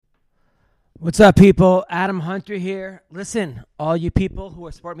What's up, people? Adam Hunter here. Listen, all you people who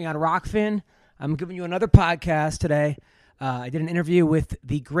are supporting me on Rockfin, I'm giving you another podcast today. I did an interview with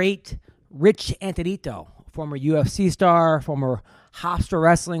the great Rich Attonito, former UFC star, former Hofstra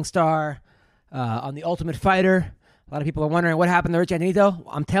wrestling star, on The Ultimate Fighter. A lot of people are wondering what happened to Rich Attonito.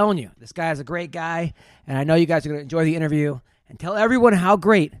 I'm telling you, this guy is a great guy, and I know you guys are going to enjoy the interview. And tell everyone how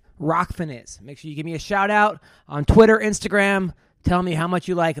great Rockfin is. Make sure you give me a shout-out on Twitter, Instagram. Tell me how much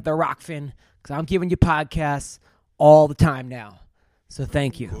you like the Rockfin, because I'm giving you podcasts all the time now. So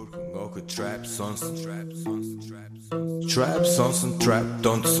thank you. Trap sonsen, trap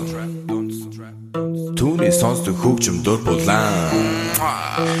dansen. Түүний сонсдог хөгжим дур булаан.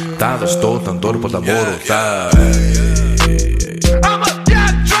 Даавар стуулан дур булаа мууруулаа. I'm a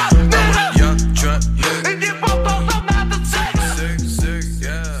young trap man. And you both also not the same.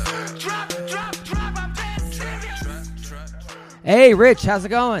 Trap, I'm dead serious. Hey, Rich, how's it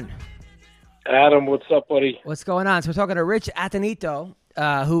going? Adam, what's up, buddy? What's going on? So we're talking to Rich Attonito,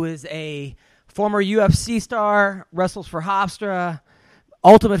 who is a former UFC star, wrestles for Hofstra,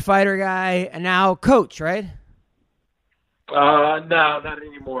 Ultimate Fighter guy, and now coach, right? No, not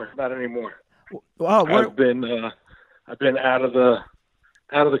anymore. Not anymore. Oh, I've been out of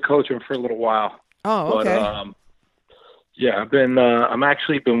the coaching for a little while. Oh, okay. But, yeah, I'm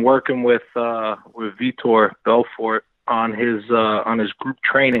actually been working with Vitor Belfort on his group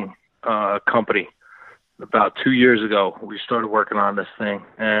training company. About 2 years ago, we started working on this thing,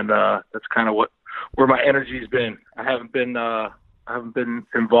 and that's kind of where my energy's been. I haven't been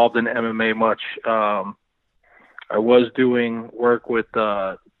involved in MMA much. I was doing work with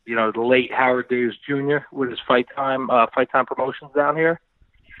the late Howard Davis Jr. with his Fight Time Promotions down here.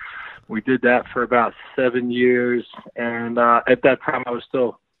 We did that for about 7 years, and at that time I was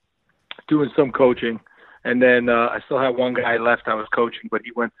still doing some coaching. And then I still have one guy left I was coaching, but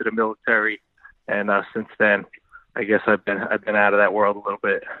he went to the military. And since then, I guess I've been out of that world a little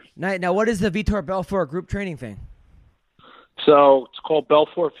bit. Now, what is the Vitor Belfort group training thing? So it's called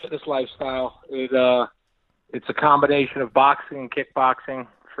Belfort Fitness Lifestyle. It's a combination of boxing and kickboxing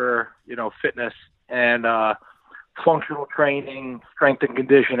for fitness and functional training, strength and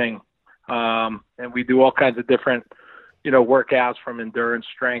conditioning. And we do all kinds of different workouts from endurance,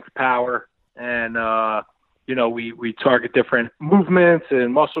 strength, power, and we target different movements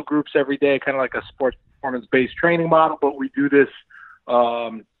and muscle groups every day, kind of like a sports performance-based training model. But we do this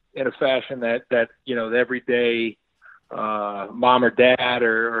in a fashion that the everyday mom or dad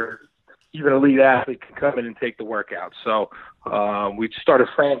or even elite athlete can come in and take the workout. So we started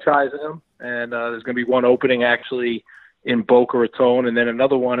franchising them, and there's going to be one opening actually in Boca Raton, and then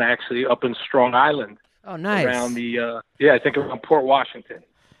another one actually up in Strong Island. Oh, nice. Around I think around Port Washington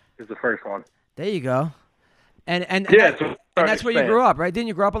is the first one. There you go. And that's where you expand. grew up, right? Didn't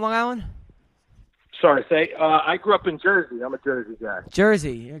you grow up on Long Island? Sorry, I grew up in Jersey. I'm a Jersey guy.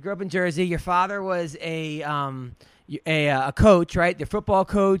 Jersey. You grew up in Jersey. Your father was a coach, right? The football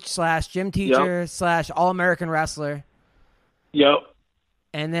coach / gym teacher / All-American wrestler. Yep.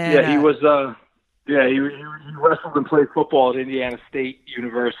 And then he was. He wrestled and played football at Indiana State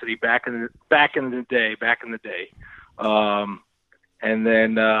University back in the day. And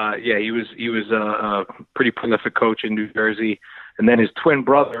then he was a pretty prolific coach in New Jersey. And then his twin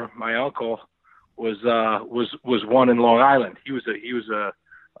brother, my uncle, was one in Long Island. He was a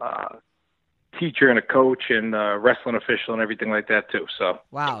teacher and a coach and wrestling official and everything like that too. So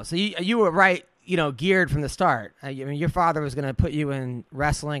wow. So you were right, geared from the start. I mean, your father was going to put you in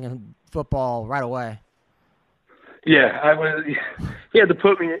wrestling and football right away. Yeah, I was. He had to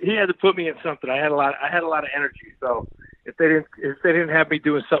put me in something. I had a lot of energy. So if they didn't have me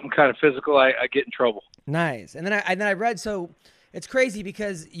doing something kind of physical, I get in trouble. Nice. And then I read. So it's crazy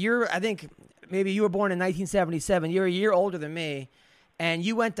because I think maybe you were born in 1977. You're a year older than me, and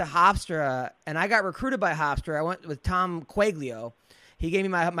you went to Hofstra, and I got recruited by Hofstra. I went with Tom Quaglio. He gave me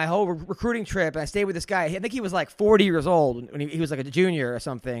my whole recruiting trip, and I stayed with this guy. I think he was like 40 years old when he was like a junior or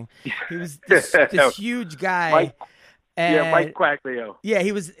something. He was this huge guy. Mike Quaglio. Yeah,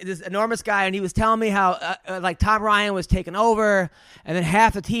 he was this enormous guy, and he was telling me how like Tom Ryan was taking over, and then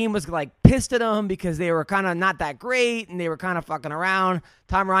half the team was like pissed at him because they were kind of not that great, and they were kind of fucking around.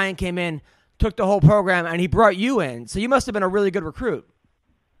 Tom Ryan came in, took the whole program, and he brought you in. So you must have been a really good recruit.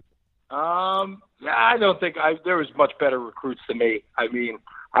 I don't think there was much better recruits than me. I mean,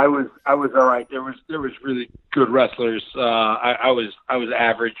 I was all right. There was really good wrestlers. I was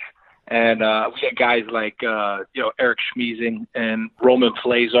average, and we had guys like Eric Schmeezing and Roman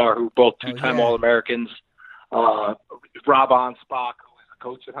Flazar, who were both two-time All-Americans. Rob Onspach, who was a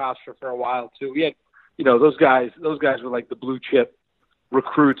coach at Hofstra for a while too. We had those guys. Those guys were like the blue chip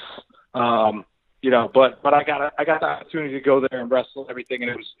recruits But I got the opportunity to go there and wrestle and everything,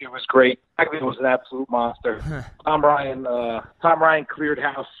 and it was great. I think it was an absolute monster. Tom Ryan cleared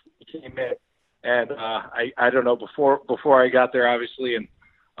house when he came in, and I don't know before I got there, obviously, and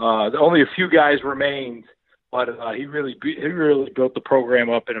only a few guys remained, but he really built the program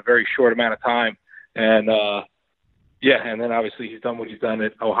up in a very short amount of time, and and then obviously he's done what he's done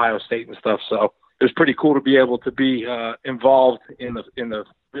at Ohio State and stuff. So it was pretty cool to be able to be involved in the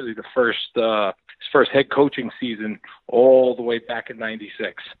his first head coaching season all the way back in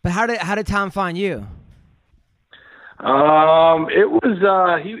 '96. But how did Tom find you? It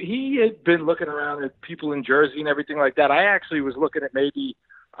was he had been looking around at people in Jersey and everything like that. I actually was looking at maybe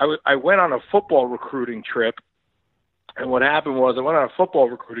I went on a football recruiting trip, and what happened was I went on a football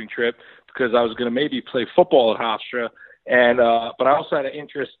recruiting trip because I was going to maybe play football at Hofstra, and but I also had an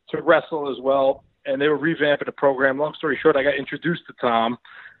interest to wrestle as well. And they were revamping the program. Long story short, I got introduced to Tom,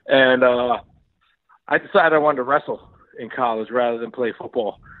 and I decided I wanted to wrestle in college rather than play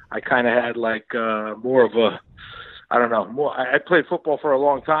football. I kind of had like more of a, I don't know, more. I played football for a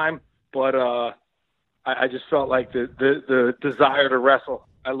long time, but I just felt like the desire to wrestle.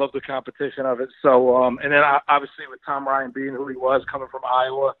 I love the competition of it. So, and then obviously with Tom Ryan being who he was, coming from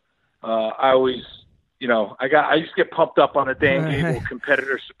Iowa, I always, I used to get pumped up on a Dan Gable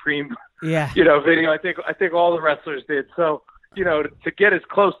Competitor Supreme, video. I think all the wrestlers did. So, to get as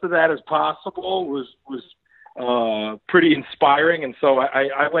close to that as possible was pretty inspiring. And so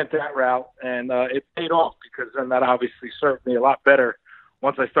I went that route, and it paid off because then that obviously served me a lot better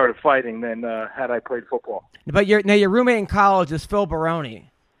once I started fighting than had I played football. But your roommate in college is Phil Baroni.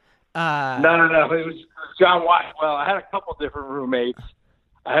 No. It was John White. Well, I had a couple different roommates.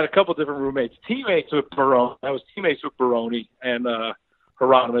 Teammates with Baroni. I was teammates with Baroni and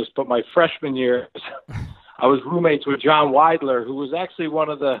Hieronymus. But my freshman year, I was roommates with John Weidler, who was actually one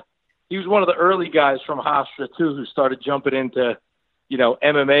of the early guys from Hofstra too, who started jumping into,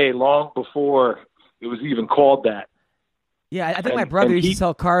 MMA long before it was even called that. Yeah, I think my brother used to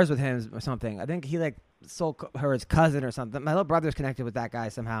sell cars with him or something. I think he sold her his cousin or something. My little brother's connected with that guy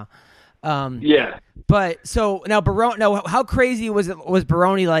somehow. Yeah. But so now Baroni. No, how crazy was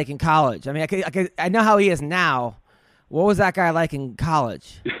Baroni like in college? I mean, I know how he is now. What was that guy like in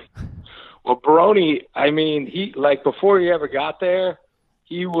college? Well, Baroni. I mean, he before he ever got there,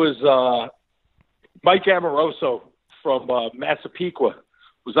 he was Mike Amoroso from Massapequa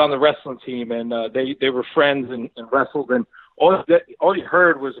was on the wrestling team, and they were friends and wrestled. And all you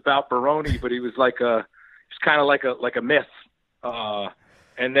heard was about Baroni, but he was kind of like a myth.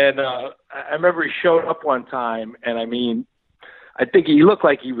 And then I remember he showed up one time, and I mean, I think he looked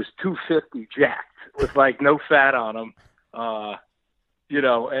like he was 250 jacked with no fat on him,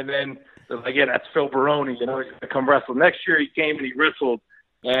 And then they're like, yeah, that's Phil Baroni, he's going to come wrestle. Next year he came and he wrestled,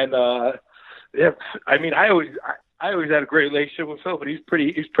 and I mean, I always had a great relationship with Phil, but he's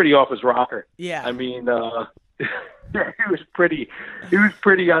pretty off his rocker. Yeah, I mean, he was pretty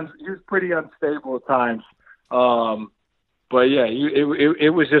unstable at times. But yeah,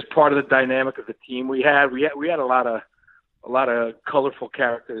 it was just part of the dynamic of the team we had. We had a lot of colorful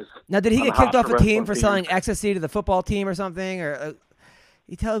characters. Now, did he get kicked off the team for selling ecstasy to the football team or something? Or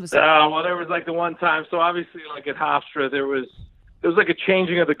you tell us? Well, there was the one time. So obviously, at Hofstra, there was a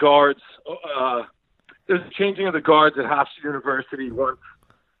changing of the guards. There was a changing of the guards at Hofstra University once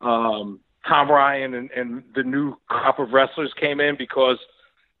Tom Ryan and the new crop of wrestlers came in, because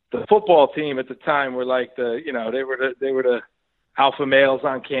the football team at the time were they were the alpha males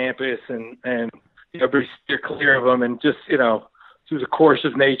on campus, and be steer clear of them, and just through the course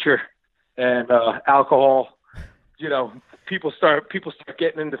of nature and alcohol, people start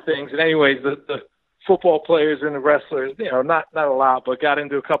getting into things. And anyways, the football players and the wrestlers, not a lot, but got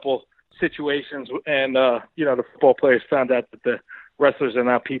into a couple situations, and the football players found out that the wrestlers are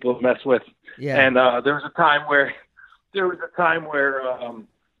not people to mess with. Yeah. And there was a time where Phil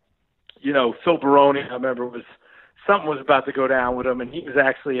Baroni, I remember, something was about to go down with him, and he was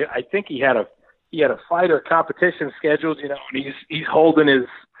actually, I think he had a fight or competition scheduled, and he's holding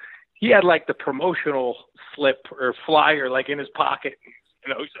he had the promotional slip or flyer in his pocket. He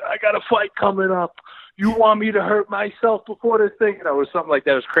said, I got a fight coming up. You want me to hurt myself before this thing? Or something like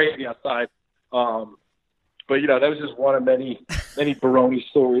that. It was crazy outside. But that was just one of many Baroni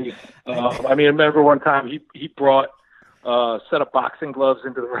stories. I remember one time he brought a set of boxing gloves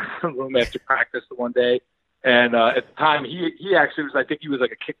into the wrestling room after practice the one day. And at the time, he actually was, I think he was a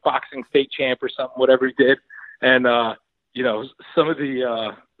kickboxing state champ or something, whatever he did. And some of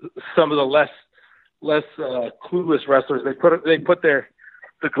the less clueless wrestlers, they put the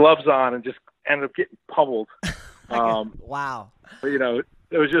gloves on and just ended up getting pummeled. Wow. But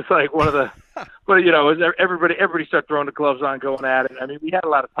It was just like one of the, but it was everybody started throwing the gloves on, going at it. I mean, we had a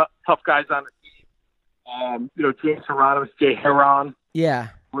lot of tough guys on the team. James Hieronymus, Jay Heron. Yeah.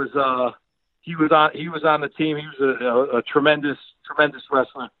 He was on the team. He was a tremendous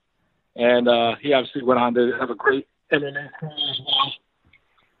wrestler, and he obviously went on to have a great MMA career as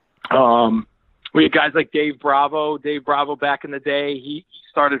well. We had guys like Dave Bravo. Dave Bravo back in the day, he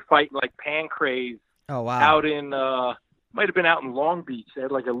started fighting like Pancrase. Oh wow! Out in might have been out in Long Beach. They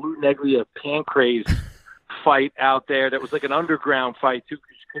had like a Lou Neglia Pancrase fight out there that was like an underground fight too, because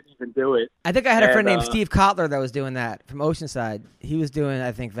you couldn't even do it. I think I had a friend named Steve Kotler that was doing that from Oceanside. He was doing,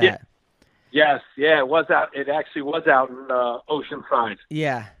 I think, that. Yeah. Yes, it was out. It actually was out in Oceanside.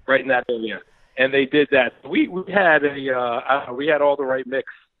 Yeah, right in that area, and they did that. We had we had all the right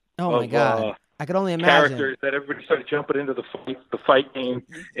mix. Oh my God! I could only imagine characters that everybody started jumping into the fight game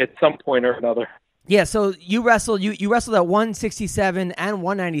at some point or another. Yeah, so you wrestled. You wrestled at 167 and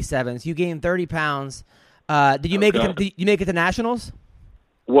 197. So you gained 30 pounds. Did you make it? Did you make it to nationals?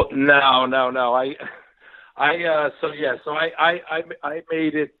 Well, no. I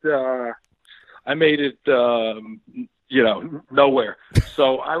made it. I made it. Nowhere.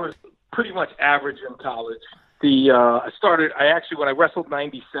 So I was pretty much average in college. When I wrestled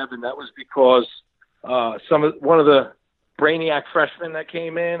 97, that was because one of the Brainiac freshmen that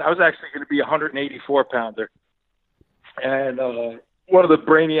came in, I was actually going to be a 184 pounder. And one of the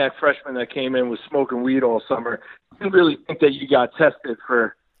Brainiac freshmen that came in was smoking weed all summer. Didn't really think that you got tested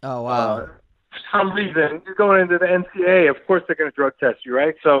for, oh, wow. For some reason. You're going into the NCAA, of course they're going to drug test you,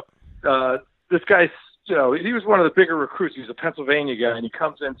 right? So this guy's, he was one of the bigger recruits. He was a Pennsylvania guy, and he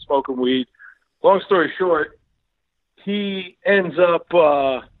comes in smoking weed. Long story short, he ends up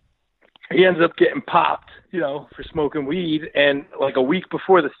getting popped, for smoking weed. And like a week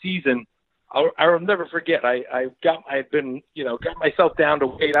before the season, I'll never forget. I got myself down to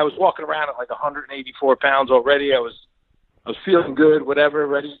weight. I was walking around at like 184 pounds already. I was feeling good, whatever,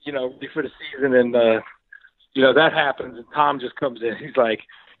 ready for the season. And that happens, and Tom just comes in. He's like,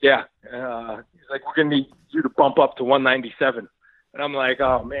 "Yeah," he's like, "We're gonna need you to bump up to 197." And I'm like,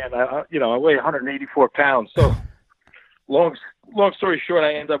 "Oh man, I weigh 184 pounds." So long story short,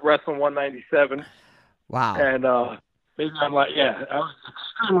 I end up wrestling 197. Wow. And maybe I was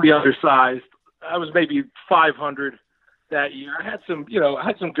extremely undersized. I was maybe 500 that year. I had some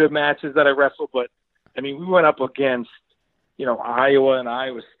good matches that I wrestled, but I mean, we went up against, Iowa and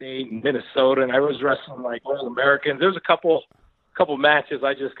Iowa State and Minnesota, and I was wrestling like All Americans. There was a couple matches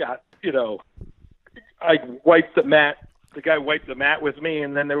I just got, I wiped the mat. The guy wiped the mat with me,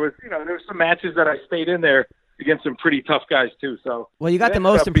 and then there was some matches that I stayed in there against some pretty tough guys too. So you got the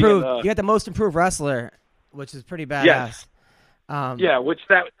most improved. You got the most improved wrestler, which is pretty badass. Yes. Which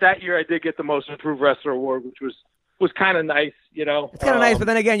that year I did get the most improved wrestler award, which was kind of nice. It's kind of nice, but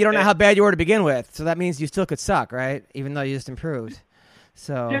then again, you don't know how bad you were to begin with, so that means you still could suck, right? Even though you just improved.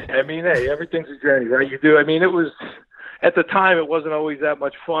 So yeah, I mean, hey, everything's a journey, right? You do. I mean, it was at the time it wasn't always that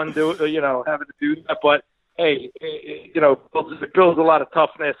much fun, having to do that, but. Hey, it builds a lot of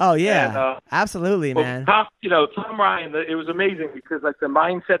toughness. Oh yeah, and, absolutely, man. Tom Ryan, it was amazing because like the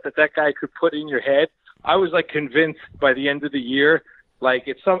mindset that guy could put in your head. I was like convinced by the end of the year. Like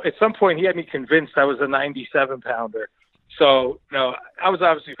at some point, he had me convinced I was a 97 pounder. So I was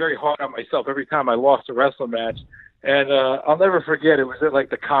obviously very hard on myself every time I lost a wrestling match. And I'll never forget. It was at like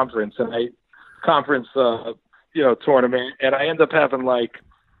the conference tournament, and I ended up having like.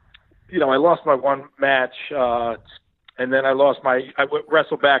 I lost my one match, and then I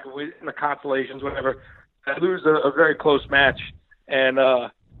wrestled back in the consolations, whatever. I lose a very close match, and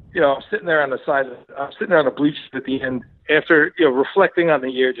I'm sitting there on the side. I'm sitting there on the bleachers at the end after reflecting on the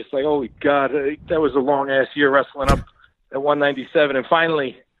year, just like, holy God, that was a long ass year wrestling up at 197. And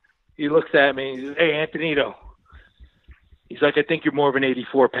finally, he looks at me. He says, "Hey, Attonito." He's like, "I think you're more of an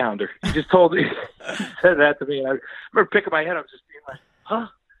 84 pounder." He just told me, he said that to me, and I remember picking my head up, just being like, "Huh."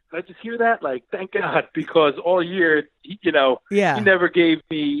 Did I just hear that? Like, thank God, because all year, he never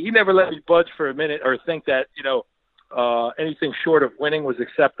let me budge for a minute or think that, anything short of winning was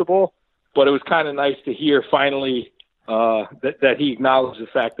acceptable. But it was kind of nice to hear finally that he acknowledged the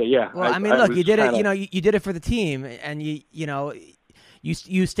fact that, yeah. Well, look, you did it. You did it for the team, and you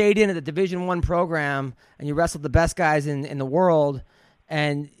stayed in at the Division I program, and you wrestled the best guys in the world,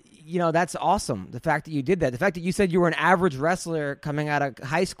 and. That's awesome. The fact that you did that. The fact that you said you were an average wrestler coming out of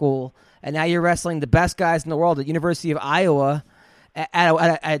high school, and now you're wrestling the best guys in the world at University of Iowa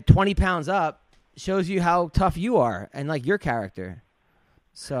at 20 pounds up shows you how tough you are and, like, your character.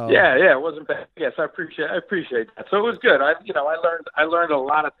 So Yeah, it wasn't bad. Yes, I appreciate that. So it was good. I learned a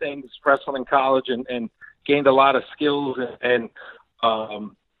lot of things wrestling in college and gained a lot of skills and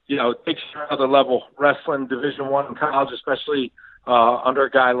it takes you to another level. Wrestling Division I in college, especially under a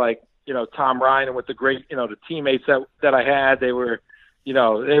guy like Tom Ryan, and with the great the teammates that I had, they were they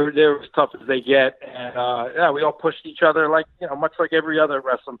were as tough as they get, and we all pushed each other like much like every other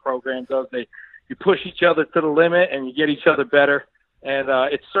wrestling program does. You push each other to the limit, and you get each other better. And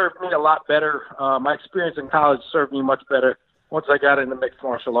it served me a lot better. My experience in college served me much better once I got into mixed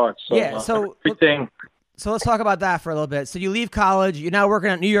martial arts. So everything. So let's talk about that for a little bit. So you leave college. You're now working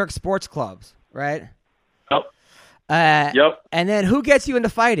at New York sports clubs, right? Yep. Yep. And then who gets you into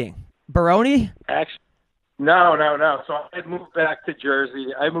fighting? Baroni? Actually, no. So I moved back to Jersey.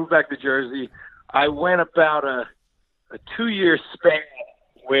 I went about a 2-year span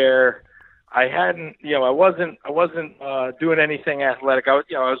where I hadn't, I wasn't doing anything athletic. I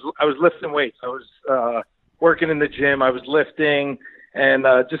was lifting weights. I was working in the gym. I was lifting and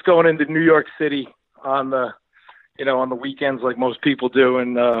just going into New York City on the weekends like most people do,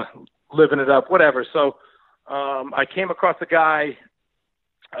 and living it up, whatever. So I came across a guy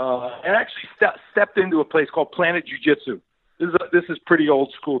and actually stepped into a place called Planet Jiu-Jitsu. This is pretty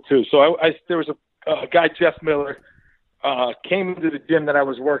old school too. So there was a guy, Jeff Miller. Came into the gym that I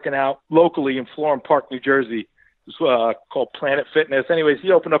was working out locally in Florham Park, New Jersey. It was called Planet Fitness. Anyways,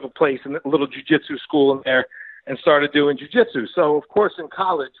 he opened up a place in a little jiu-jitsu school in there and started doing jiu-jitsu. So, of course, in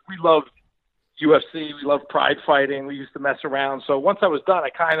college, we loved UFC. We loved pride fighting. We used to mess around. So once I was done, I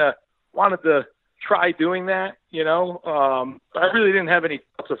kind of wanted to try doing that, but I really didn't have any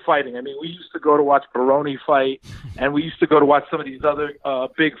thoughts of fighting. I mean, we used to go to watch Baroni fight, and we used to go to watch some of these other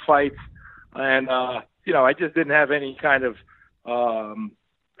big fights, and I just didn't have any kind of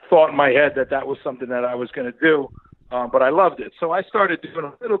thought in my head that was something that I was going to do, but I loved it. So I started doing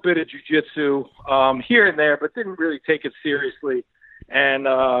a little bit of jiu-jitsu here and there, but didn't really take it seriously. And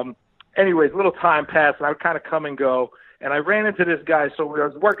anyways, a little time passed, and I would kind of come and go. And I ran into this guy. So I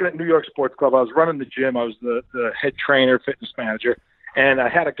was working at New York Sports Club. I was running the gym. I was the head trainer, fitness manager. And I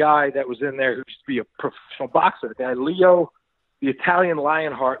had a guy that was in there who used to be a professional boxer, a guy, Leo, the Italian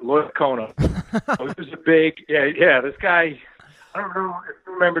Lionheart, Lloyd Kona. He was a big, this guy, I don't know if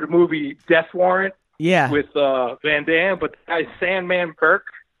you remember the movie Death Warrant with Van Damme, but the guy Sandman Burke,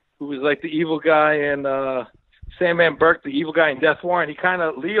 who was like the evil guy in Sandman Burke, the evil guy in Death Warrant,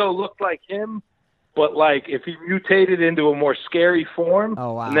 Leo looked like him, but like if he mutated into a more scary form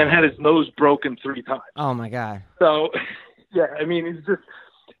and then had his nose broken 3 times. Oh, my God. So, I mean, he's just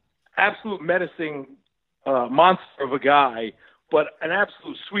absolute menacing monster of a guy, but an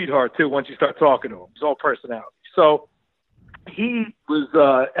absolute sweetheart, too, once you start talking to him. He's all personality. So he was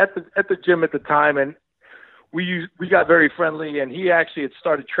at the gym at the time, and we got very friendly, and he actually had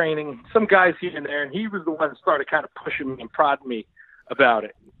started training some guys here and there, and he was the one that started kind of pushing me and prodding me about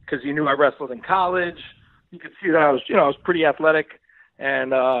it because he knew I wrestled in college. You could see that I was pretty athletic,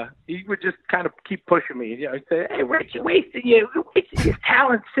 and he would just kind of keep pushing me. He'd say, "Hey, Rich, you're wasting your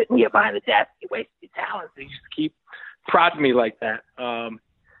talent sitting here behind the desk. You're wasting your talent." He used to keep prodding me like that.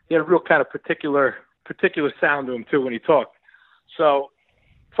 He had a real kind of particular sound to him too when he talked. So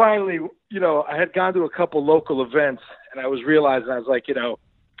finally, I had gone to a couple local events, and I was realizing I was like,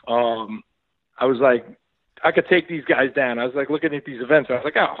 I could take these guys down. I was like looking at these events. I was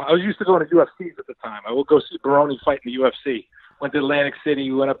like, I was used to going to UFCs at the time. I would go see Baroni fight in the UFC. Went to Atlantic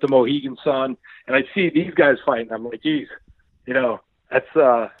City, went up to Mohegan Sun, and I'd see these guys fighting. I'm like, geez, that's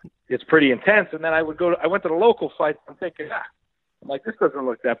it's pretty intense. And then I went to the local fights. I'm thinking, I'm like, this doesn't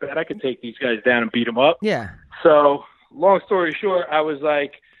look that bad. I could take these guys down and beat them up. Yeah. So long story short, I was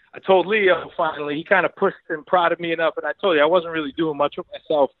like, I told Leo finally. He kind of pushed and prodded me enough, and I told you I wasn't really doing much with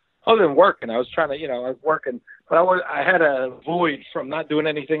myself other than working. I was trying to, I was working, but I had a void from not doing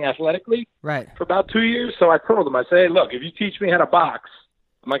anything athletically for about 2 years. So I told him, I said, hey, look, if you teach me how to box,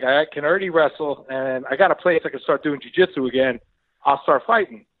 I'm like, I can already wrestle, and I got a place I can start doing jiu-jitsu again. I'll start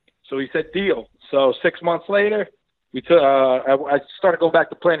fighting. So he said, deal. So 6 months later, I started going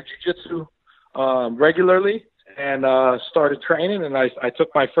back to Planet Jiu-Jitsu regularly and started training, and I took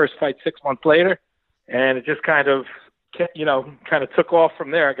my first fight 6 months later, and it just kind of took off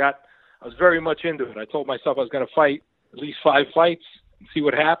from there. I was very much into it. I told myself I was going to fight at least 5 fights and see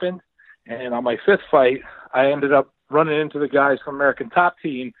what happened. And on my 5th fight, I ended up running into the guys from American Top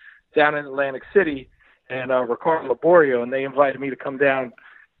Team down in Atlantic City and Ricardo Laborio, and they invited me to come down,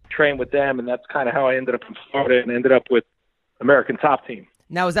 train with them, and that's kind of how I ended up in Florida and ended up with American Top Team.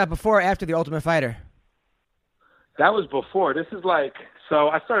 Now, was that before or after The Ultimate Fighter? That was before. So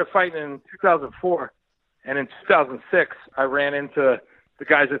I started fighting in 2004. And in 2006, I ran into the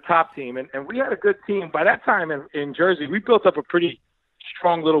guys at Top Team, and we had a good team. By that time in Jersey, we built up a pretty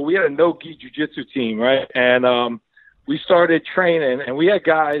strong we had a no-gi jiu-jitsu team, right? And we started training, and we had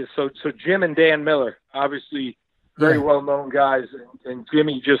guys. So Jim and Dan Miller, obviously very well known guys, and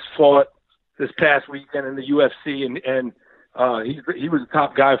Jimmy just fought this past weekend in the UFC, and he was a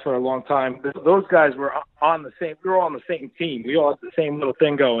top guy for a long time. Those guys were on the same. We were all on the same team. We all had the same little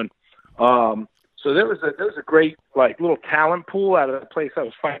thing going. So there was a great like little talent pool out of the place I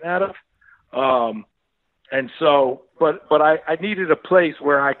was fighting out of. And so, but I needed a place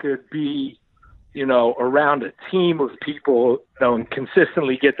where I could be, around a team of people, and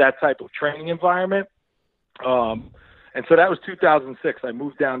consistently get that type of training environment. And so that was 2006. I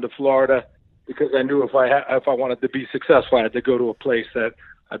moved down to Florida because I knew if I wanted to be successful, I had to go to a place that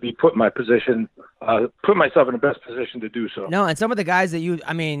I'd be put myself in the best position to do so. No, and some of the guys that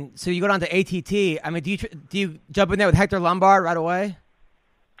so you go down to ATT. I mean, do you jump in there with Hector Lombard right away?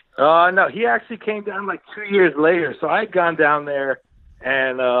 No, he actually came down like 2 years later. So I had gone down there,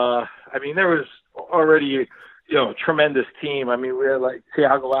 and there was already a tremendous team. I mean, we had like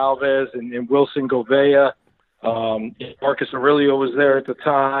Thiago Alves and Wilson Gouveia. Marcus Aurelio was there at the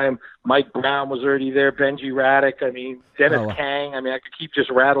time. Mike Brown was already there. Benji Raddick. I mean, Dennis Kang. I mean, I could keep just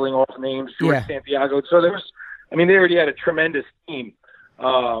rattling off names. George Santiago. So there was. I mean, they already had a tremendous team.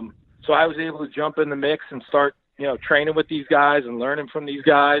 So I was able to jump in the mix and start, training with these guys and learning from these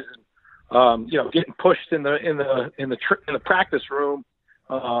guys, and getting pushed in the practice room.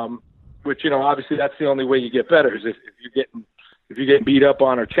 Which obviously that's the only way you get better is if you're getting beat up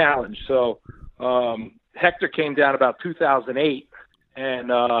on or challenged. So. Hector came down about 2008,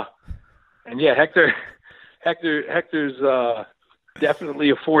 and Hector's definitely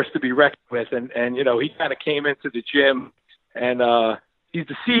a force to be reckoned with, and he kind of came into the gym, and he's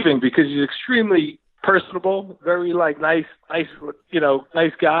deceiving because he's extremely personable, very nice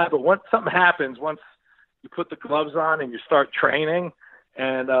guy. But once something happens, once you put the gloves on and you start training,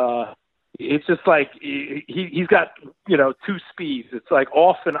 and it's just like he's got two speeds. It's like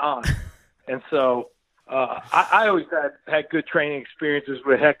off and on, and so. I always had good training experiences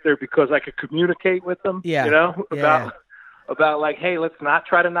with Hector because I could communicate with them, about like, hey, let's not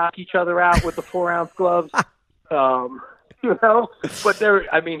try to knock each other out with the 4-ounce gloves, But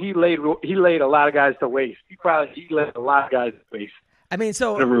he laid a lot of guys to waste. He laid a lot of guys to waste. I mean,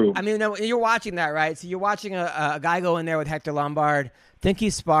 you're watching that, right? So you're watching a guy go in there with Hector Lombard, think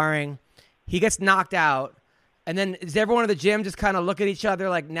he's sparring, he gets knocked out, and then does everyone in the gym just kind of look at each other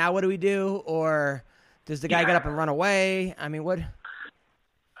like, now what do we do? Or does the guy get up and run away? I mean, what?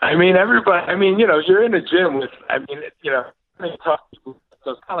 I mean, everybody. I mean, you're in the gym with. I mean, talk to people,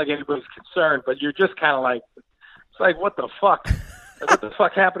 so it's kind of like anybody's concerned, but you're just kind of like, it's like, what the fuck? Like, what the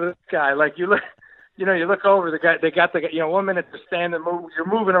fuck happened to this guy? Like you look, you look over the guy. They got the, 1 minute they're standing, you're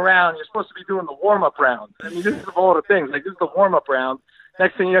moving around. You're supposed to be doing the warm up round. I mean, this is of all the things. Like this is the warm up round.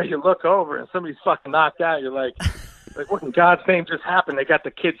 Next thing you know, you look over and somebody's fucking knocked out. You're like. Like, what in God's name just happened? They got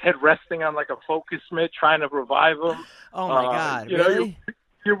the kid's head resting on like a focus mitt, trying to revive him. Oh my God! Really?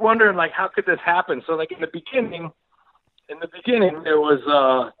 You're wondering like, how could this happen? So like in the beginning there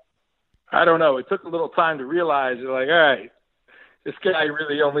was I don't know. It took a little time to realize. You're like, all right, this guy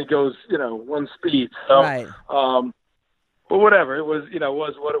really only goes one speed. So, right. But whatever. It was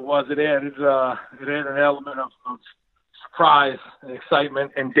was what it was. It added an element of surprise and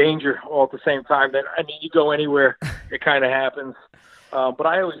excitement and danger all at the same time. That you go anywhere, it kind of happens. But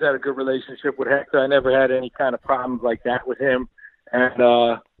I always had a good relationship with Hector. I never had any kind of problems like that with him. And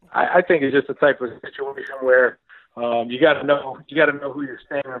I think it's just a type of situation where you got to know who you're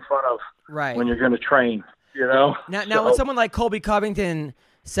standing in front of right. when you're going to train. Now when someone like Colby Covington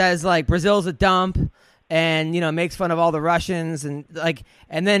says like Brazil's a dump. And makes fun of all the Russians and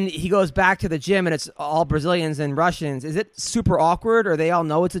then he goes back to the gym and it's all Brazilians and Russians. Is it super awkward, or they all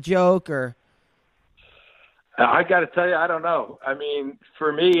know it's a joke? Or I got to tell you, I don't know. I mean,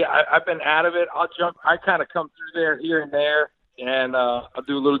 for me, I've been out of it. I'll jump. I kind of come through there here and there, and I'll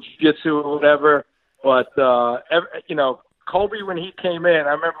do a little jiu-jitsu or whatever. But Colby, when he came in,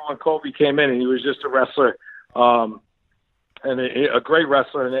 I remember when Colby came in and he was just a wrestler, and a great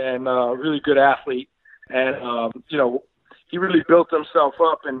wrestler and a really good athlete. And, he really built himself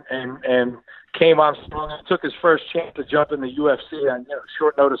up and came on strong and took his first chance to jump in the UFC on,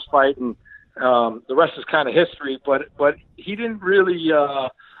 short notice fight. And the rest is kind of history. But he didn't really,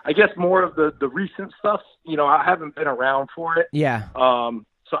 I guess more of the recent stuff, I haven't been around for it. Yeah.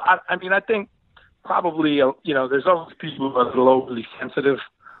 So, I think probably, there's always people who are a little overly sensitive.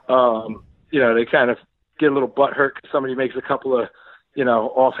 They kind of get a little butthurt because somebody makes a couple of,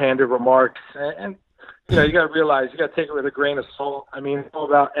 offhanded remarks. And you got to realize, you got to take it with a grain of salt. I mean, it's all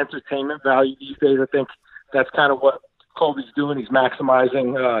about entertainment value these days. I think that's kind of what Colby's doing. He's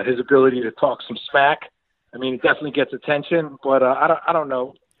maximizing his ability to talk some smack. I mean, it definitely gets attention, but I don't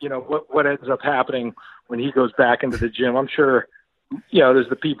know, what ends up happening when he goes back into the gym. I'm sure, there's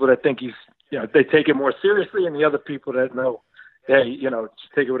the people that think he's, they take it more seriously, and the other people that know, hey,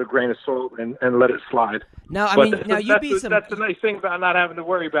 just take it with a grain of salt and let it slide. No, I mean, that's the nice thing about not having to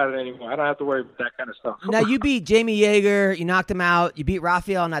worry about it anymore. I don't have to worry about that kind of stuff. Now, you beat Jamie Yeager. You knocked him out. You beat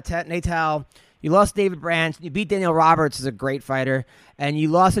Rafael Natal. You lost David Branch. You beat Daniel Roberts, who's a great fighter. And you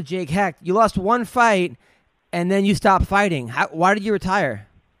lost to Jake Hecht. You lost one fight, and then you stopped fighting. Why did you retire?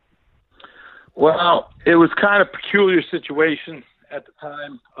 Well, it was kind of a peculiar situation at the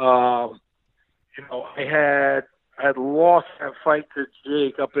time. I had lost that fight to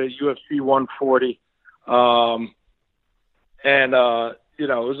Jake up at UFC 140. It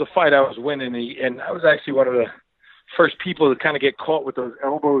was a fight I was winning, and I was actually one of the first people to kind of get caught with those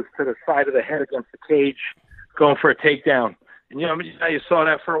elbows to the side of the head against the cage, going for a takedown. And you saw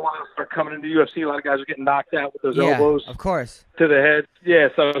that for a while. Start coming into the UFC, a lot of guys were getting knocked out with those elbows, of course, to the head. Yeah,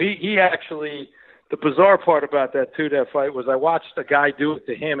 so he actually. The bizarre part about that fight was I watched a guy do it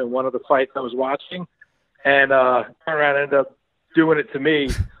to him in one of the fights I was watching, and turned around and ended up doing it to me.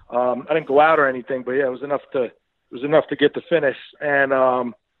 I didn't go out or anything, but yeah, it was enough to get the finish. And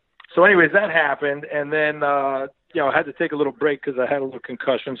so, anyways, that happened, and then I had to take a little break because I had a little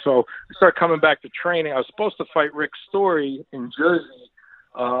concussion. So I started coming back to training. I was supposed to fight Rick Story in Jersey,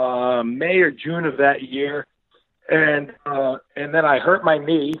 May or June of that year, and then I hurt my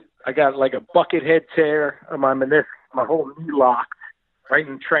knee. I got like a bucket head tear on my meniscus, my whole knee locked right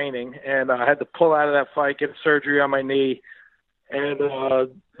in training, and I had to pull out of that fight, get surgery on my knee, and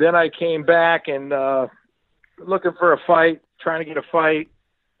then I came back and looking for a fight, trying to get a fight.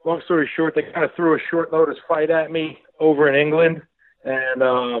 Long story short, they kind of threw a short notice fight at me over in England, and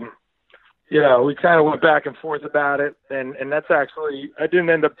we kind of went back and forth about it, and that's actually I didn't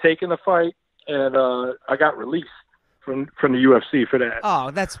end up taking the fight, and I got released from the UFC for that. Oh,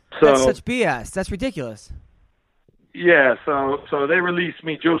 that's such BS. That's ridiculous. Yeah, so they released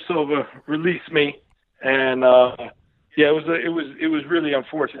me. Joe Silva released me, and it was really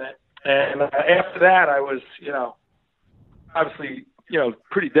unfortunate. And after that, I was obviously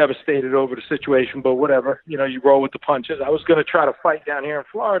pretty devastated over the situation, but whatever. You roll with the punches. I was going to try to fight down here in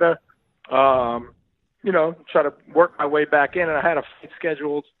Florida. Try to work my way back in, and I had a fight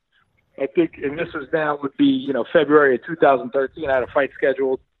scheduled. I think, and this was now would be, February of 2013. I had a fight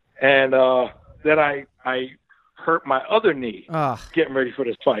scheduled, and then I hurt my other knee getting ready for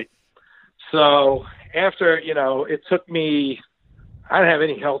this fight. So after, it took me, I didn't have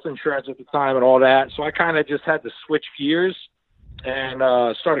any health insurance at the time and all that, so I kind of just had to switch gears and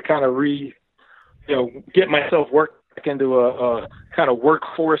started kind of get myself back into a kind of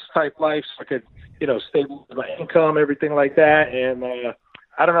workforce type life so I could, stabilize my income, everything like that, and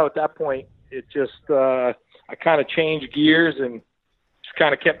I don't know, at that point, it just, I kind of changed gears and just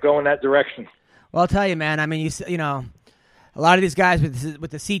kind of kept going that direction. Well, I'll tell you, man, I mean, a lot of these guys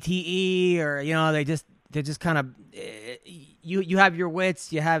with the CTE or, they're just kind of, you have your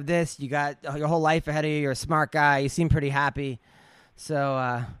wits, you have this, you got your whole life ahead of you, you're a smart guy, you seem pretty happy.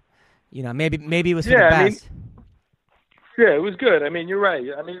 So, maybe it was for the best. It was good. I mean, you're right.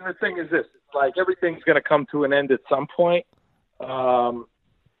 I mean, the thing is this, it's like everything's going to come to an end at some point.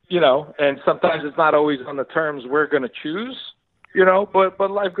 And sometimes it's not always on the terms we're going to choose,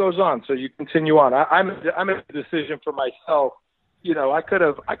 but life goes on. So you continue on. I made a decision for myself. I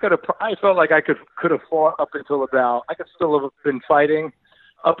felt like I could have fought up until I could still have been fighting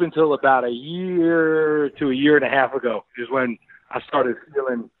up until about a year to a year and a half ago is when I started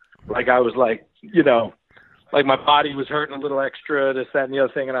feeling like I was like my body was hurting a little extra, this, that, and the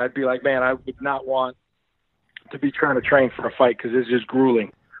other thing. And I'd be like, man, I would not want to be trying to train for a fight because it's just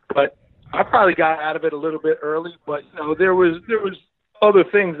grueling. But I probably got out of it a little bit early, but there was other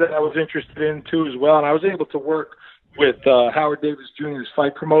things that I was interested in too as well, and I was able to work with Howard Davis Jr.'s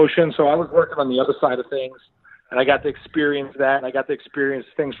fight promotion, so I was working on the other side of things, and I got to experience that, and I got to experience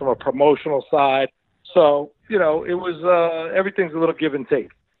things from a promotional side. So it was everything's a little give and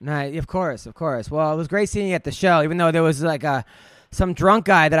take. Nice, of course. Well, it was great seeing you at the show, even though there was like some drunk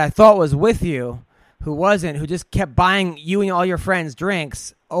guy that I thought was with you. Who wasn't, who just kept buying you and all your friends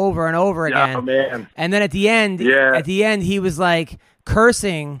drinks over and over again. Oh, man. And then at the end, he was like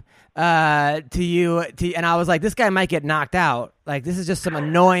cursing to you, and I was like, this guy might get knocked out. Like, this is just some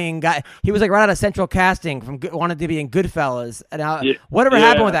annoying guy. He was like right out of Central Casting wanted to be in Goodfellas. And whatever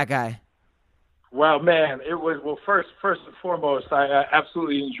happened with that guy? Well, man, it was, first and foremost, I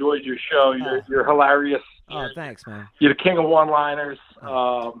absolutely enjoyed your show. You're hilarious. Oh, thanks, man. You're the king of one-liners.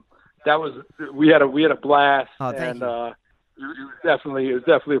 We had a blast. Oh, thank you. it was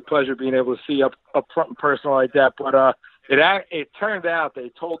definitely a pleasure being able to see up front and personal like that. But it turned out they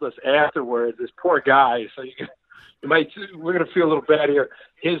told us afterwards, this poor guy. So we're gonna feel a little bad here.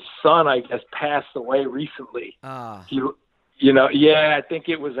 His son, I guess, passed away recently. I think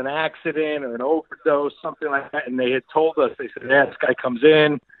it was an accident or an overdose, something like that. And they had told us, they said, this guy comes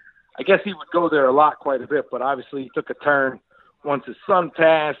in. I guess he would go there a lot, quite a bit, but obviously he took a turn once his son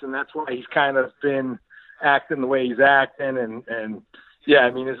passed, and that's why he's kind of been acting the way he's acting. And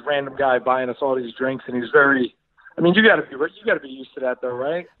this random guy buying us all these drinks, and he's very. I mean, you got to be used to that, though,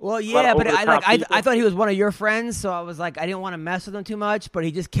 right? Well, yeah, but I thought he was one of your friends, so I was like, I didn't want to mess with him too much, but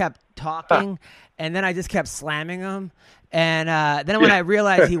he just kept talking, and then I just kept slamming him, and then when I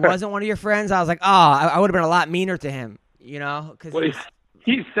realized he wasn't one of your friends, I was like, I would have been a lot meaner to him, because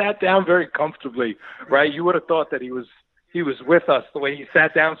he sat down very comfortably, right? You would have thought that he was with us, the way he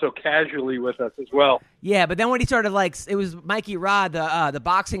sat down so casually with us as well. Yeah, but then when he started, it was Mikey Rod, the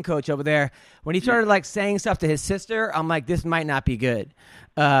boxing coach over there, when he started, saying stuff to his sister, I'm like, this might not be good.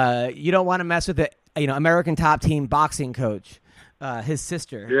 You don't want to mess with the, American top team boxing coach, his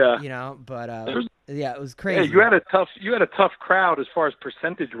sister. Yeah. But, it was crazy. Yeah, you had a tough crowd as far as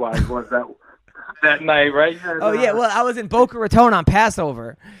percentage-wise was that night, right? Oh, yeah, well, I was in Boca Raton on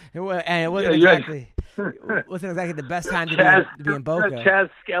Passover, and it wasn't exactly the best time to be in Boca. Chaz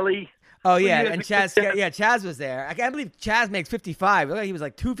Skelly. Oh yeah, and Chaz was there. I can't believe Chaz makes 55. Look like he was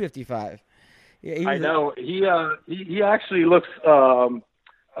like 255. Yeah, I know. He actually looks. The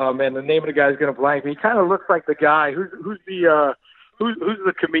name of the guy is going to blank me. He kind of looks like the guy who's the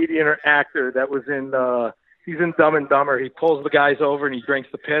comedian or actor that was in. He's in Dumb and Dumber. He pulls the guys over and he drinks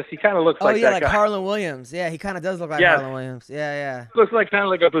the piss. He kind of looks like that guy. Harlan Williams. Yeah, he kind of does look like Harlan Williams. Yeah. Looks like kind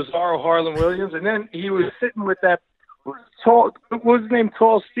of like a bizarro Harlan Williams. And then he was sitting with that tall. What was his name?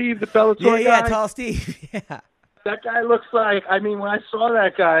 Tall Steve, the Bellator guy. Yeah, Tall Steve. Yeah. That guy looks like. I mean, when I saw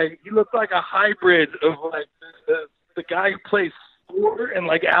that guy, he looked like a hybrid of the guy who plays Thor and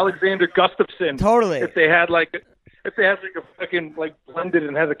Alexander Gustafsson. Totally. If they had a fucking blended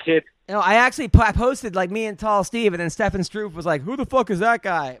and has a kid. I posted me and Tall Steve, and then Stefan Struve was like, "Who the fuck is that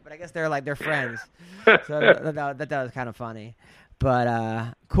guy?" But I guess they're friends, so that was kind of funny.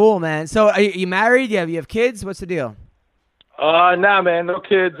 But cool, man. So are you married? You have kids? What's the deal? Nah, man, no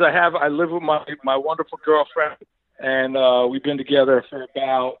kids. I live with my wonderful girlfriend, and we've been together for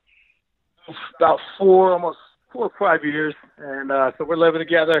about 4 or 5 years, and so we're living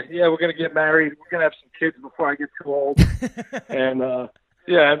together. Yeah, we're gonna get married. We're gonna have some kids before I get too old. And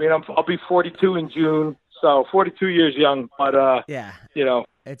I'll be 42 in June, so 42 years young. But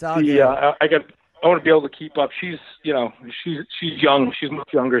it's all good. I want to be able to keep up. She's young. She's much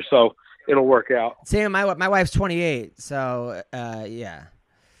younger, so it'll work out. Same. My wife's 28, so yeah.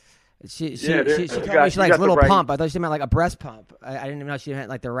 She told me she likes Little Pump. I thought she meant a breast pump. I didn't even know she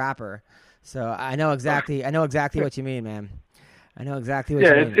meant the rapper. So I know exactly what you mean, man. I know exactly what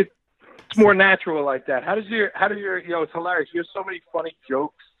you mean. It's more natural like that. How do your it's hilarious. You have so many funny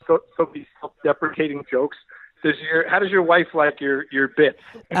jokes, so many self-deprecating jokes. How does your wife like your bits?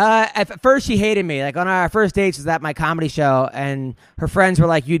 At first she hated me. On our first dates was at my comedy show, and her friends were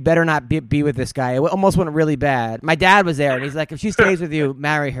like, "You'd better not be with this guy." It almost went really bad. My dad was there, and he's like, "If she stays with you,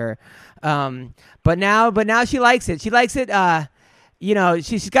 marry her." But now she likes it. She likes it.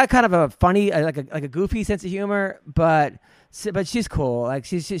 She's got kind of a funny, like a goofy sense of humor, but she's cool.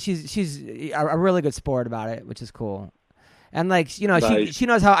 She's a really good sport about it, which is cool. And nice. she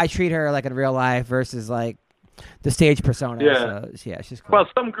knows how I treat her in real life versus the stage persona. Yeah. So, she's cool. Well,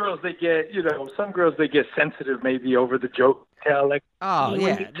 some girls they get sensitive maybe over the joke. You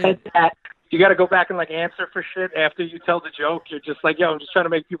got to go back and answer for shit after you tell the joke. You're just like, I'm just trying to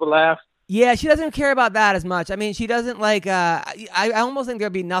make people laugh. Yeah, she doesn't care about that as much. I mean, she doesn't I almost think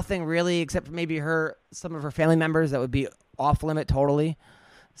there'd be nothing really except for maybe some of her family members that would be off limit totally.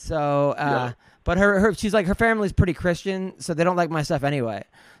 So, but she's her family's pretty Christian, so they don't like my stuff anyway.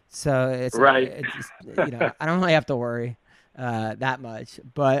 So it's right. It's just, I don't really have to worry that much.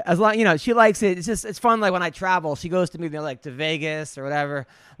 But as long she likes it. It's fun. When I travel, she goes to me to Vegas or whatever,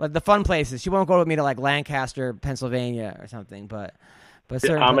 the fun places. She won't go with me to Lancaster, Pennsylvania or something, but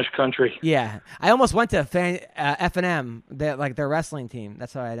Amish country. Yeah, I almost went to F&M, their wrestling team.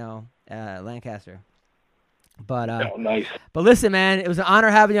 That's how I know Lancaster. But nice. But listen, man, it was an honor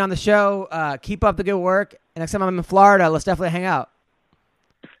having you on the show. Keep up the good work. And next time I'm in Florida, let's definitely hang out.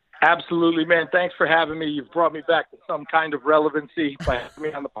 Absolutely, man. Thanks for having me. You've brought me back to some kind of relevancy by having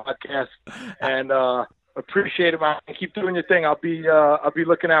me on the podcast, and appreciate it, man. Keep doing your thing. I'll be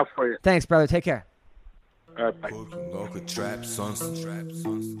looking out for you. Thanks, brother. Take care. All right, bye.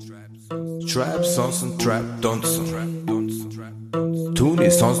 Trap sonsen, trap dansen.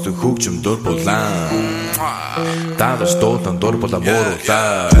 Түүний сонсдог хөгжим дур булаан. Даавар дуулан дур булаа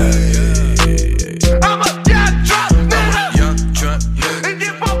мууруулаа.